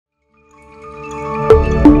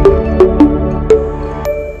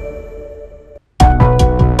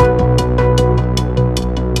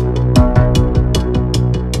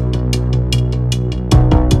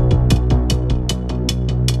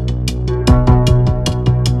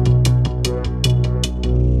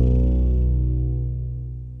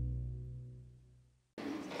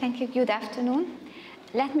good afternoon.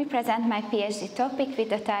 Let me present my PhD topic with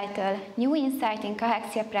the title New Insight in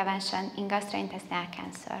Cachexia Prevention in Gastrointestinal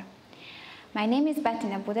Cancer. My name is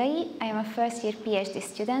Bettina Budai. I am a first-year PhD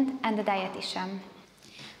student and a dietitian.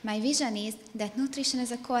 My vision is that nutrition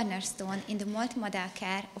is a cornerstone in the multimodal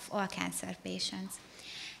care of all cancer patients.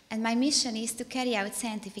 And my mission is to carry out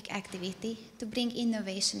scientific activity to bring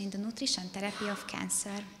innovation in the nutrition therapy of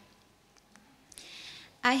cancer.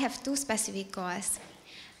 I have two specific goals.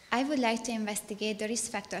 I would like to investigate the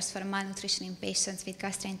risk factors for malnutrition in patients with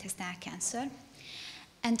gastrointestinal cancer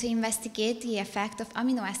and to investigate the effect of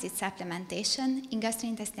amino acid supplementation in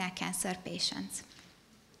gastrointestinal cancer patients.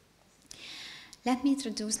 Let me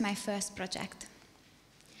introduce my first project.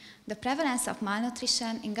 The prevalence of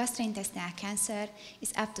malnutrition in gastrointestinal cancer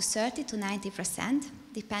is up to 30 to 90%,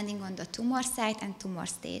 depending on the tumor site and tumor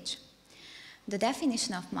stage. The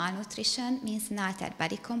definition of malnutrition means an altered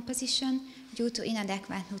body composition due to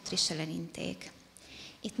inadequate nutritional intake.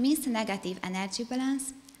 It means a negative energy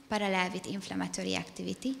balance, parallel with inflammatory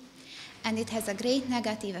activity, and it has a great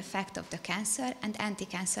negative effect of the cancer and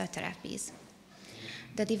anti-cancer therapies.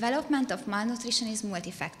 The development of malnutrition is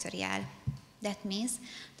multifactorial. That means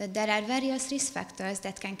that there are various risk factors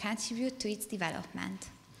that can contribute to its development.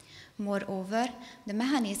 Moreover, the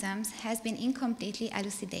mechanisms has been incompletely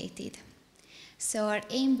elucidated. So our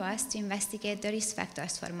aim was to investigate the risk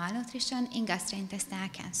factors for malnutrition in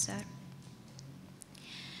gastrointestinal cancer.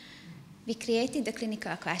 We created the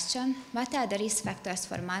clinical question, what are the risk factors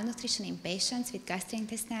for malnutrition in patients with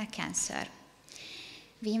gastrointestinal cancer?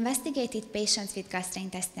 We investigated patients with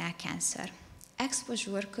gastrointestinal cancer.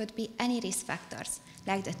 Exposure could be any risk factors,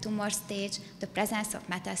 like the tumor stage, the presence of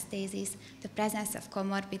metastasis, the presence of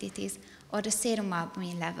comorbidities, or the serum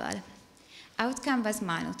albumin level. Outcome was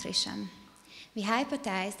malnutrition. We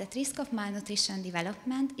hypothesized that risk of malnutrition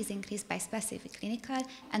development is increased by specific clinical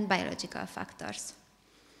and biological factors.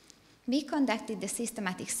 We conducted the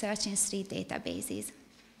systematic search in 3 databases.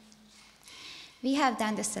 We have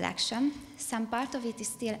done the selection. Some part of it is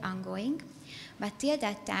still ongoing, but till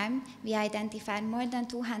that time, we identified more than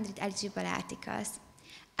 200 eligible articles.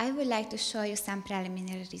 I would like to show you some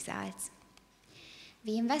preliminary results.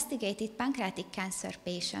 We investigated pancreatic cancer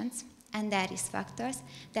patients and their risk factors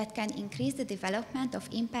that can increase the development of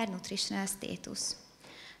impaired nutritional status.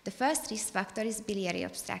 The first risk factor is biliary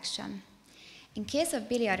obstruction. In case of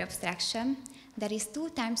biliary obstruction, there is 2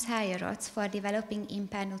 times higher odds for developing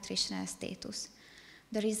impaired nutritional status.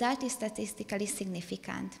 The result is statistically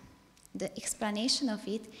significant. The explanation of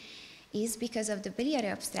it is because of the biliary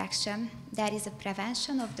obstruction, there is a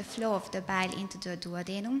prevention of the flow of the bile into the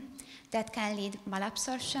duodenum that can lead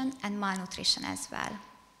malabsorption and malnutrition as well.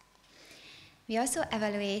 We also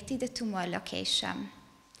evaluated the tumor location.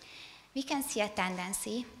 We can see a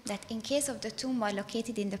tendency that in case of the tumor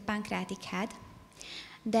located in the pancreatic head,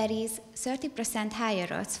 there is 30% higher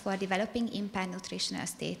odds for developing impaired nutritional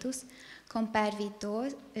status compared with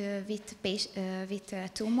those with a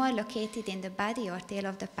tumor located in the body or tail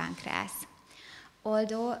of the pancreas.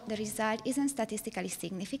 Although the result isn't statistically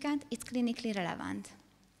significant, it's clinically relevant.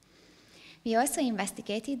 We also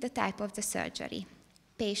investigated the type of the surgery.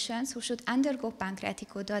 Patients who should undergo pancreatic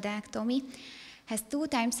duodenectomy has 2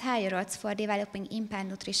 times higher odds for developing impaired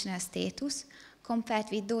nutritional status compared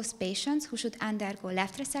with those patients who should undergo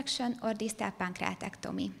left resection or distal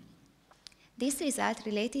pancreatectomy. This result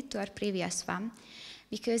related to our previous one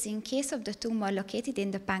because in case of the tumor located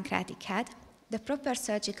in the pancreatic head, the proper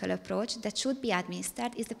surgical approach that should be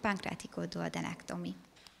administered is the pancreatic duodenectomy.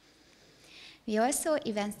 We also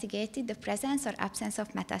investigated the presence or absence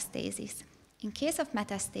of metastasis. In case of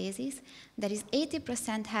metastasis, there is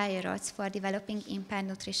 80% higher odds for developing impaired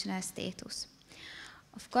nutritional status.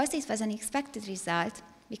 Of course, it was an expected result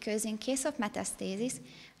because in case of metastasis,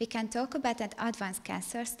 we can talk about an advanced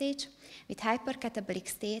cancer stage with hypercatabolic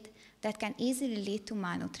state that can easily lead to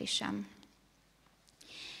malnutrition.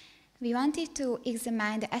 We wanted to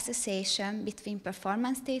examine the association between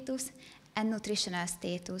performance status and nutritional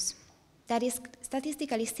status. There is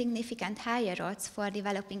statistically significant higher odds for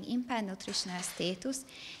developing impaired nutritional status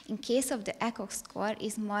in case of the ECOG score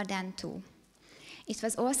is more than 2. It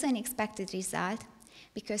was also an expected result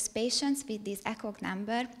because patients with this ECOG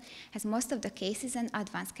number has most of the cases an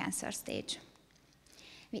advanced cancer stage.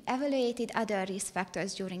 We evaluated other risk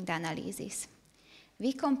factors during the analysis.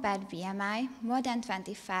 We compared BMI more than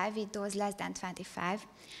 25 with those less than 25.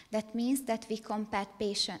 That means that we compared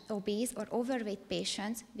obese or overweight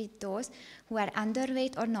patients with those who are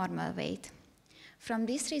underweight or normal weight. From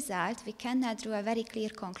this result, we can now draw a very clear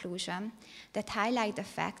conclusion that highlights the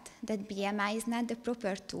fact that BMI is not the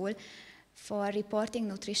proper tool for reporting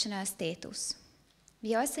nutritional status.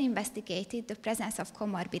 We also investigated the presence of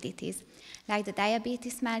comorbidities, like the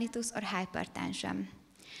diabetes mellitus or hypertension.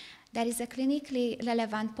 There is a clinically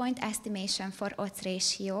relevant point estimation for odds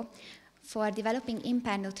ratio for developing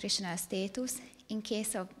impaired nutritional status in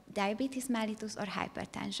case of diabetes mellitus or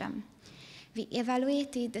hypertension. We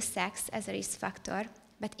evaluated the sex as a risk factor,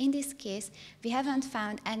 but in this case, we haven't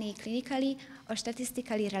found any clinically or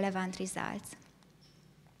statistically relevant results.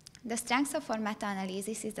 The strength of our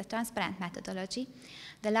meta-analysis is the transparent methodology,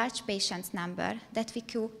 the large patients number that we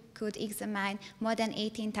could examine more than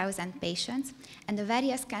 18,000 patients, and the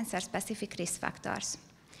various cancer-specific risk factors.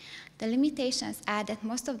 The limitations are that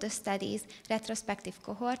most of the studies, retrospective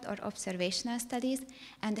cohort or observational studies,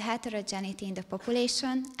 and the heterogeneity in the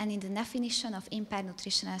population and in the definition of impaired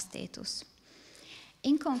nutritional status.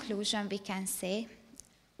 In conclusion, we can say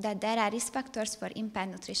that there are risk factors for impaired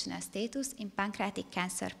nutritional status in pancreatic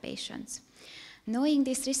cancer patients. Knowing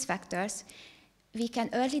these risk factors, we can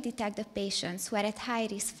early detect the patients who are at high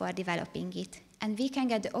risk for developing it, and we can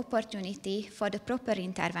get the opportunity for the proper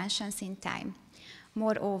interventions in time.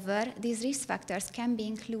 Moreover, these risk factors can be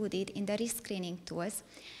included in the risk screening tools,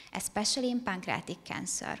 especially in pancreatic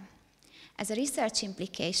cancer. As a research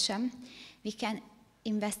implication, we can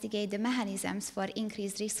investigate the mechanisms for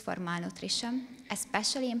increased risk for malnutrition,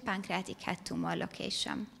 especially in pancreatic head tumor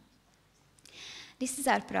location. This is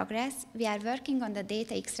our progress. We are working on the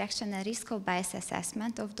data extraction and risk of bias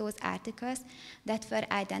assessment of those articles that were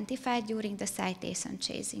identified during the citation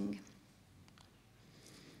chasing.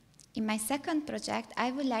 In my second project,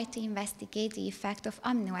 I would like to investigate the effect of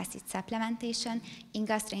amino acid supplementation in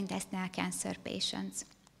gastrointestinal cancer patients.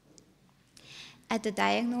 At the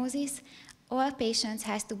diagnosis, all patients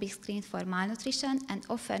have to be screened for malnutrition and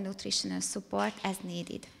offer nutritional support as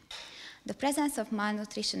needed. The presence of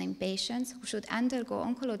malnutrition in patients who should undergo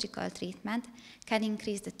oncological treatment can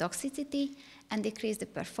increase the toxicity and decrease the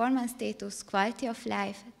performance status, quality of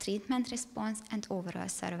life, treatment response, and overall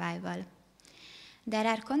survival. There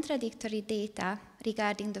are contradictory data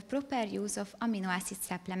regarding the proper use of amino acid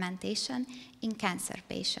supplementation in cancer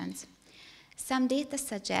patients. Some data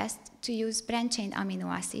suggest to use branched-chain amino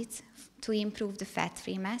acids to improve the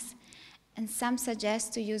fat-free mass, and some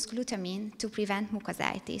suggest to use glutamine to prevent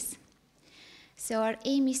mucositis. So our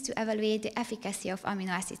aim is to evaluate the efficacy of amino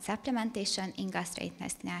acid supplementation in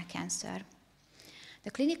gastrointestinal cancer.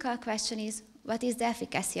 The clinical question is, what is the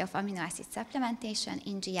efficacy of amino acid supplementation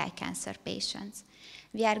in GI cancer patients?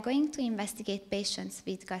 We are going to investigate patients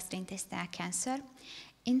with gastrointestinal cancer.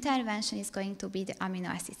 Intervention is going to be the amino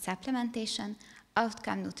acid supplementation,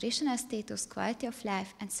 outcome, nutritional status, quality of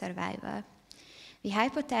life, and survival. We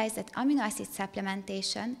hypothesize that amino acid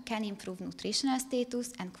supplementation can improve nutritional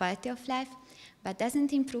status and quality of life, but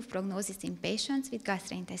doesn't improve prognosis in patients with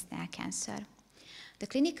gastrointestinal cancer. The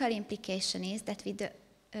clinical implication is that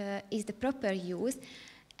is the proper use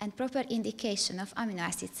and proper indication of amino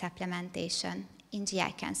acid supplementation in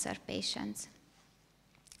GI cancer patients.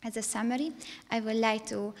 As a summary, I would like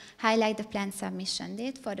to highlight the planned submission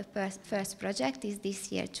date. For the first project is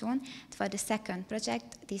this year, June. For the second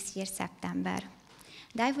project, this year, September.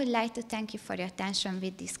 And I would like to thank you for your attention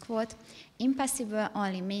with this quote. Impossible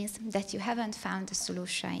only means that you haven't found a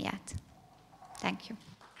solution yet. Thank you.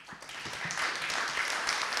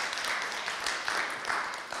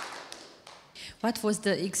 What was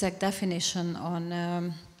the exact definition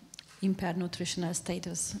on impaired nutritional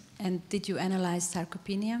status, and did you analyze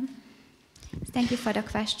sarcopenia? Thank you for the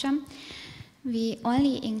question. We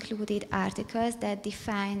only included articles that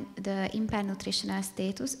define the impaired nutritional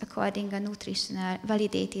status according to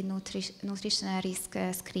validated nutritional risk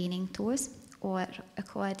screening tools or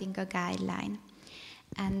according to a guideline.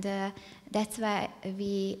 And that's why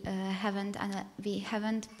we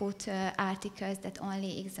haven't put articles that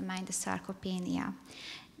only examine the sarcopenia.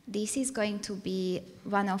 This is going to be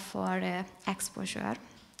one of our exposure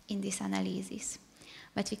in this analysis.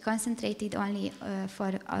 But we concentrated only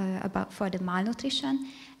for the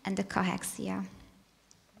malnutrition and the cachexia.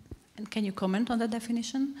 And can you comment on the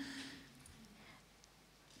definition?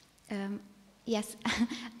 Yes.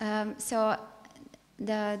 So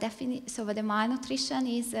the malnutrition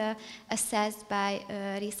is assessed by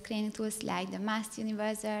risk screening tools like the MAST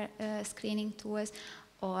universal screening tools,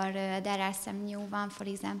 or there are some new ones, for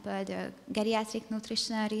example, the geriatric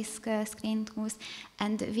nutritional risk screening tools.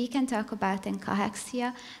 And we can talk about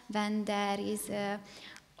cachexia when there is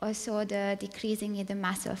also the decreasing in the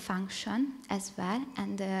muscle function as well,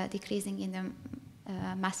 and the decreasing in the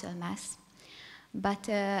muscle mass. But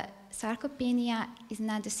sarcopenia is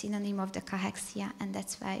not the synonym of the cachexia, and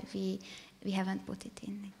that's why we haven't put it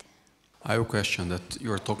in it. I have a question that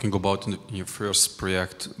you are talking about in your first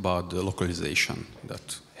project about the localization,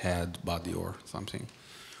 that head, body or something.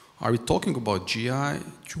 Are we talking about GI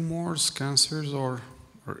tumors, cancers, or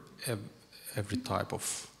every type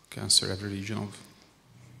of cancer, every region of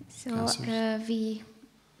cancers?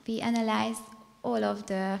 We analyzed all of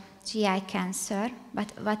the GI cancer,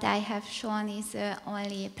 but what I have shown is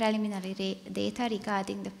only preliminary data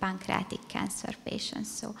regarding the pancreatic cancer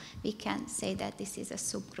patients. So we can say that this is a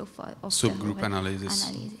subgroup of subgroup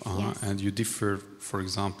analysis. Yes. And you differ, for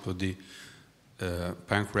example, the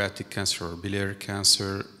pancreatic cancer or biliary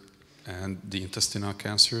cancer and the intestinal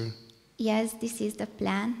cancer? Yes, this is the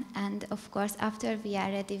plan. And of course, after we are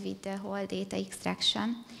ready with the whole data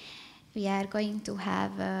extraction, we are going to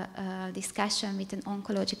have a discussion with an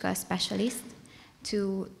oncological specialist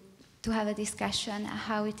to have a discussion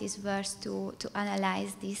how it is worth to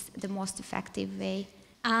analyze this the most effective way.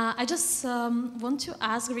 I just want to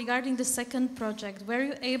ask regarding the second project, were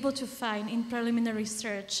you able to find in preliminary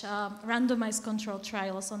research randomized controlled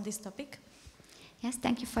trials on this topic? Yes,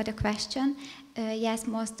 thank you for the question. Yes,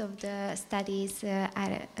 most of the studies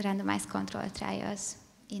are randomized controlled trials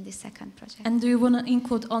in the second project. And do you want to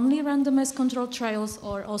include only randomized controlled trials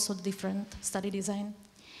or also different study design?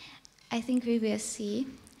 I think we will see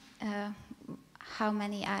how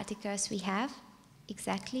many articles we have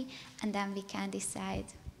exactly, and then we can decide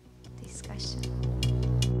this question.